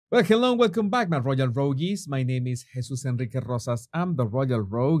Well, hello, welcome back, my Royal Rogues. My name is Jesus Enrique Rosas. I'm the Royal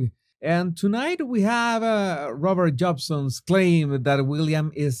Rogue. And tonight we have Robert Jobson's claim that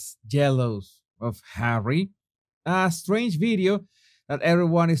William is jealous of Harry, a strange video that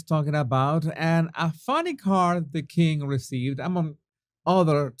everyone is talking about, and a funny card the king received, among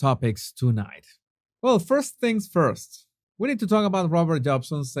other topics tonight. Well, first things first. We need to talk about Robert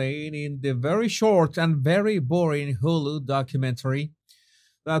Jobson saying in the very short and very boring Hulu documentary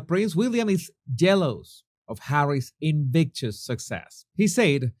that Prince William is jealous of Harry's Invictus success. He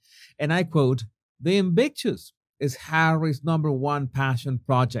said, and I quote, "The Invictus is Harry's number one passion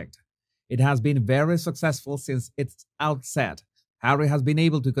project. It has been very successful since its outset. Harry has been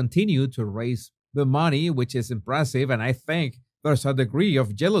able to continue to raise the money, which is impressive, and I think there's a degree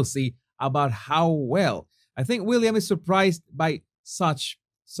of jealousy about how well. I think William is surprised by such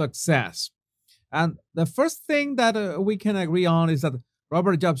success." And the first thing that we can agree on is that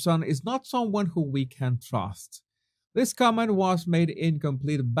Robert Jobson is not someone who we can trust. This comment was made in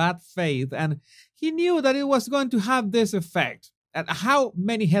complete bad faith, and he knew that it was going to have this effect, and how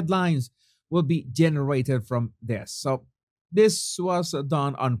many headlines will be generated from this. So, this was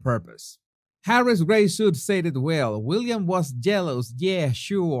done on purpose. Harry's gray suit said it well. William was jealous, yeah,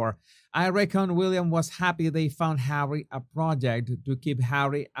 sure. I reckon William was happy they found Harry a project to keep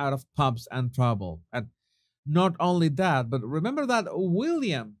Harry out of pubs and trouble. And not only that, but remember that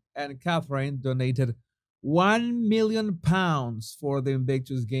William and Catherine donated £1 million for the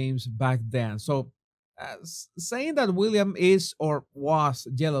Invictus Games back then. So, saying that William is or was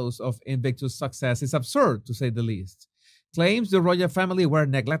jealous of Invictus' success is absurd, to say the least. Claims the royal family were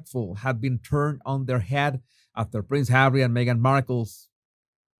neglectful had been turned on their head after Prince Harry and Meghan Markle's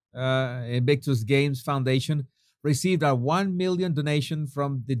Invictus Games Foundation received a 1 million donation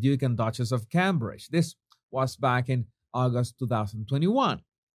from the Duke and Duchess of Cambridge. This was back in August 2021.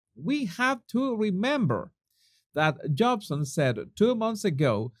 We have to remember that Jobson said 2 months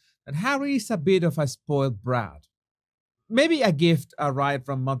ago that Harry is a bit of a spoiled brat. Maybe a gift arrived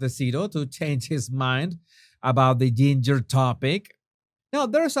from Montecito to change his mind about the ginger topic. Now,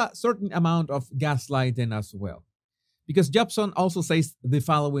 there's a certain amount of gaslighting as well, because Jobson also says the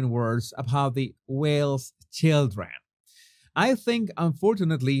following words about the Wales children. I think,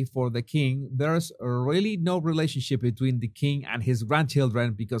 unfortunately for the king, there's really no relationship between the king and his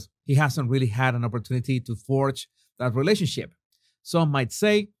grandchildren because he hasn't really had an opportunity to forge that relationship. Some might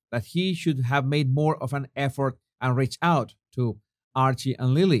say that he should have made more of an effort and reach out to Archie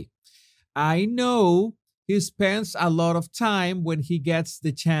and Lily. I know he spends a lot of time when he gets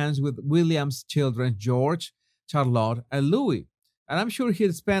the chance with William's children, George, Charlotte, and Louis. And I'm sure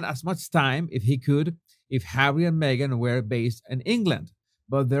he'd spend as much time, if he could, if Harry and Meghan were based in England,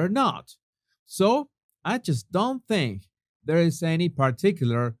 but they're not. So I just don't think there is any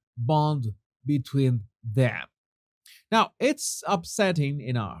particular bond between them. Now, it's upsetting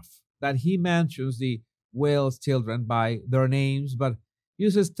enough that he mentions the Wales children by their names, but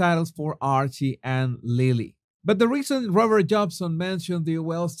uses titles for Archie and Lily. But the reason Robert Jobson mentioned the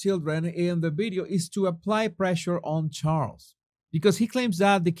Wales children in the video is to apply pressure on Charles, because he claims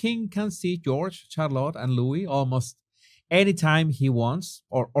that the king can see George, Charlotte, and Louis almost anytime he wants,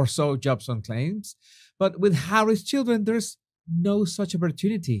 or so Jobson claims. But with Harry's children, there's no such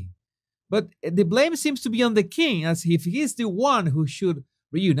opportunity. But the blame seems to be on the king, as if he's the one who should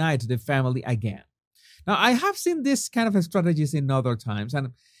reunite the family again. Now, I have seen this kind of strategies in other times, and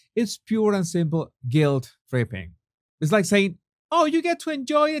it's pure and simple guilt tripping. It's like saying, oh, you get to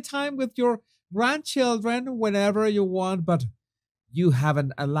enjoy a time with your grandchildren whenever you want, but you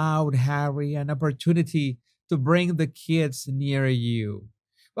haven't allowed Harry an opportunity to bring the kids near you.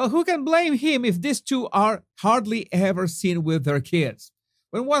 Well, who can blame him if these two are hardly ever seen with their kids?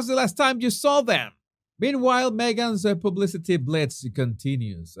 When was the last time you saw them? Meanwhile, Meghan's publicity blitz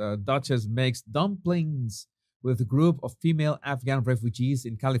continues. Duchess makes dumplings with a group of female Afghan refugees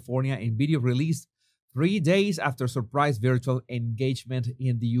in California in video released 3 days after surprise virtual engagement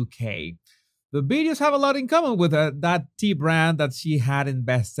in the UK. The videos have a lot in common with that tea brand that she had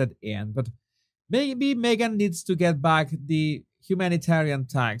invested in, but maybe Meghan needs to get back the humanitarian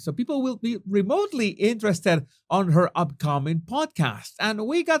tag so people will be remotely interested on her upcoming podcast. And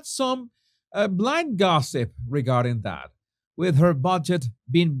we got some blind gossip regarding that. With her budget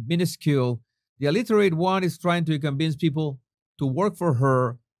being minuscule, the illiterate one is trying to convince people to work for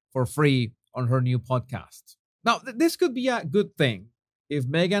her for free on her new podcast. Now, this could be a good thing if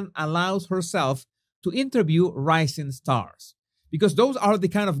Meghan allows herself to interview rising stars, because those are the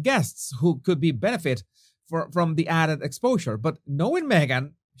kind of guests who could be benefit from the added exposure. But knowing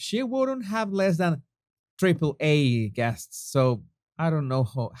Meghan, she wouldn't have less than AAA guests. So I don't know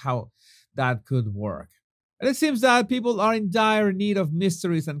how that could work. And it seems that people are in dire need of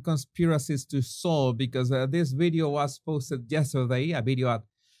mysteries and conspiracies to solve because this video was posted yesterday, a video at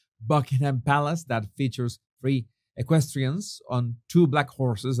Buckingham Palace that features three equestrians on two black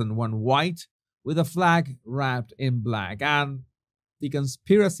horses and one white with a flag wrapped in black. And the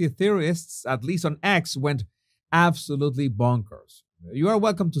conspiracy theorists, at least on X, went absolutely bonkers. You are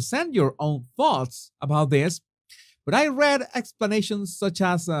welcome to send your own thoughts about this, but I read explanations such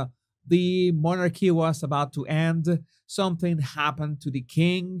as the monarchy was about to end, something happened to the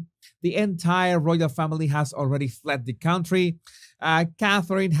king, the entire royal family has already fled the country,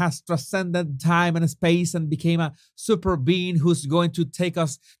 Catherine has transcended time and space and became a super being who's going to take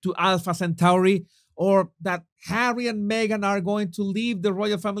us to Alpha Centauri, or that Harry and Meghan are going to leave the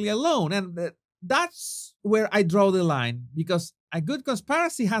royal family alone. And that's where I draw the line, because a good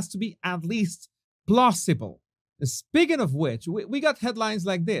conspiracy has to be at least plausible. Speaking of which, we got headlines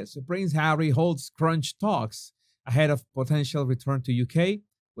like this. Prince Harry holds crunch talks ahead of potential return to UK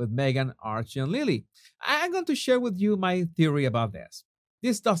with Meghan, Archie, and Lily. I'm going to share with you my theory about this.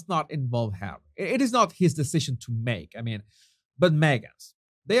 This does not involve Harry. It is not his decision to make, but Meghan's.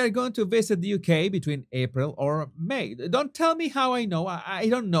 They are going to visit the UK between April or May. Don't tell me how I know. I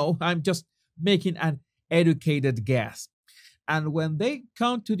don't know. I'm just making an educated guess. And when they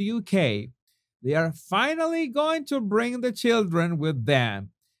come to the UK, they are finally going to bring the children with them.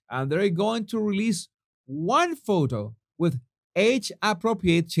 And they're going to release one photo with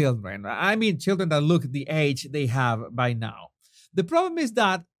age-appropriate children. Children that look the age they have by now. The problem is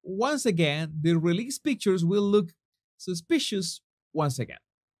that, once again, the released pictures will look suspicious once again.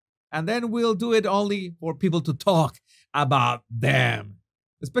 And then we'll do it only for people to talk about them.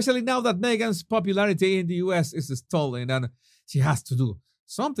 Especially now that Meghan's popularity in the US is stalling and she has to do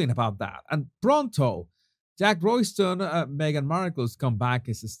something about that. And pronto, Jack Royston, Meghan Markle's comeback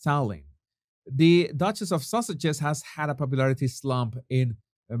is stalling. The Duchess of Sausages has had a popularity slump in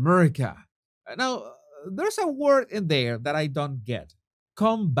America. Now, there's a word in there that I don't get.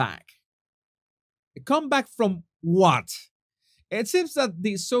 Comeback. Comeback from what? It seems that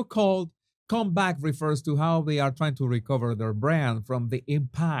the so-called comeback refers to how they are trying to recover their brand from the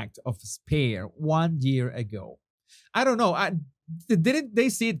impact of Spare 1 year ago. I don't know. Didn't they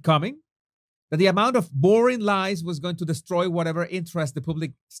see it coming? That the amount of boring lies was going to destroy whatever interest the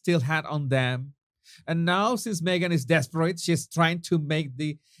public still had on them. And now, since Meghan is desperate, she's trying to make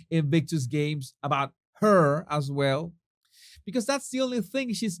the Invictus Games about her as well, because that's the only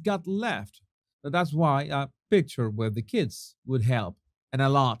thing she's got left. So that's why a picture with the kids would help, and a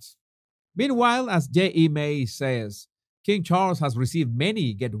lot. Meanwhile, as J.E. May says, King Charles has received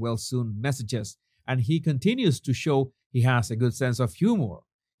many get well soon messages, and he continues to show he has a good sense of humor.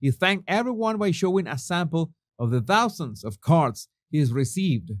 He thanked everyone by showing a sample of the thousands of cards he has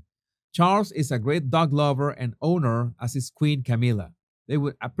received. Charles is a great dog lover and owner, as is Queen Camilla. They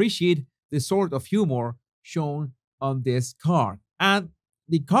would appreciate the sort of humor shown on this card. And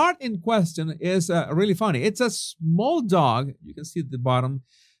the card in question is really funny. It's a small dog. You can see at the bottom.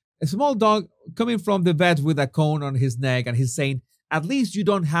 A small dog coming from the vet with a cone on his neck, and he's saying, at least you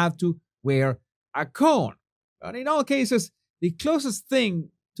don't have to wear a cone. But in all cases, the closest thing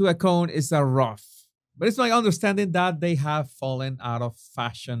to a cone is a ruff. But it's my understanding that they have fallen out of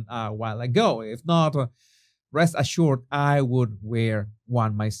fashion a while ago. If not, rest assured, I would wear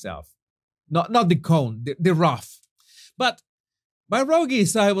one myself. Not the cone, the ruff. But my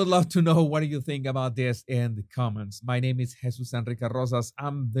rogues, I would love to know, what do you think about this in the comments. My name is Jesus Enrique Rosas.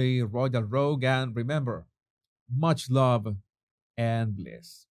 I'm the Royal Rogue, and remember, much love and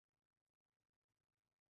bliss.